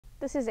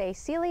This is a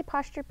Sealy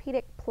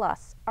Posturepedic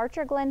Plus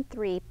Archer Glen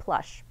 3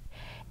 Plush.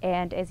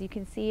 And as you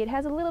can see, it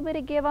has a little bit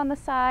of give on the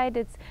side.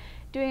 It's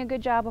doing a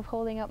good job of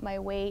holding up my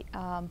weight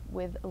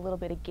with a little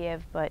bit of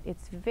give, but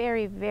it's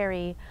very,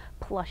 very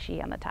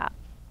plushy on the top.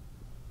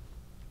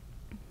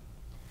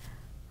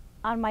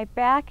 On my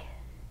back,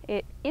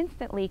 it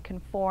instantly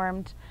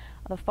conformed.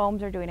 The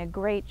foams are doing a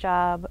great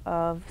job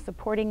of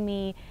supporting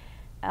me.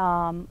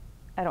 I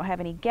don't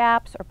have any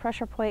gaps or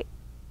pressure point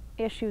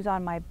issues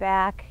on my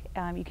back.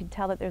 You can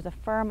tell that there's a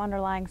firm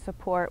underlying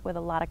support with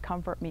a lot of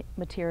comfort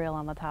material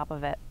on the top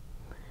of it.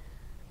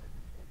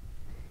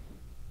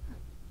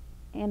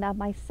 And on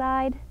my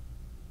side,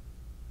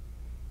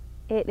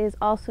 it is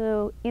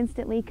also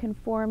instantly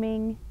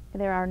conforming.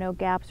 There are no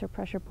gaps or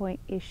pressure point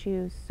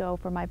issues. So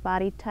for my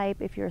body type,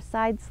 if you're a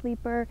side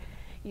sleeper,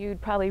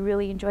 you'd probably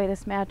really enjoy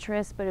this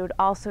mattress, but it would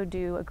also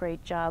do a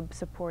great job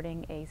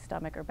supporting a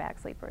stomach or back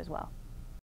sleeper as well.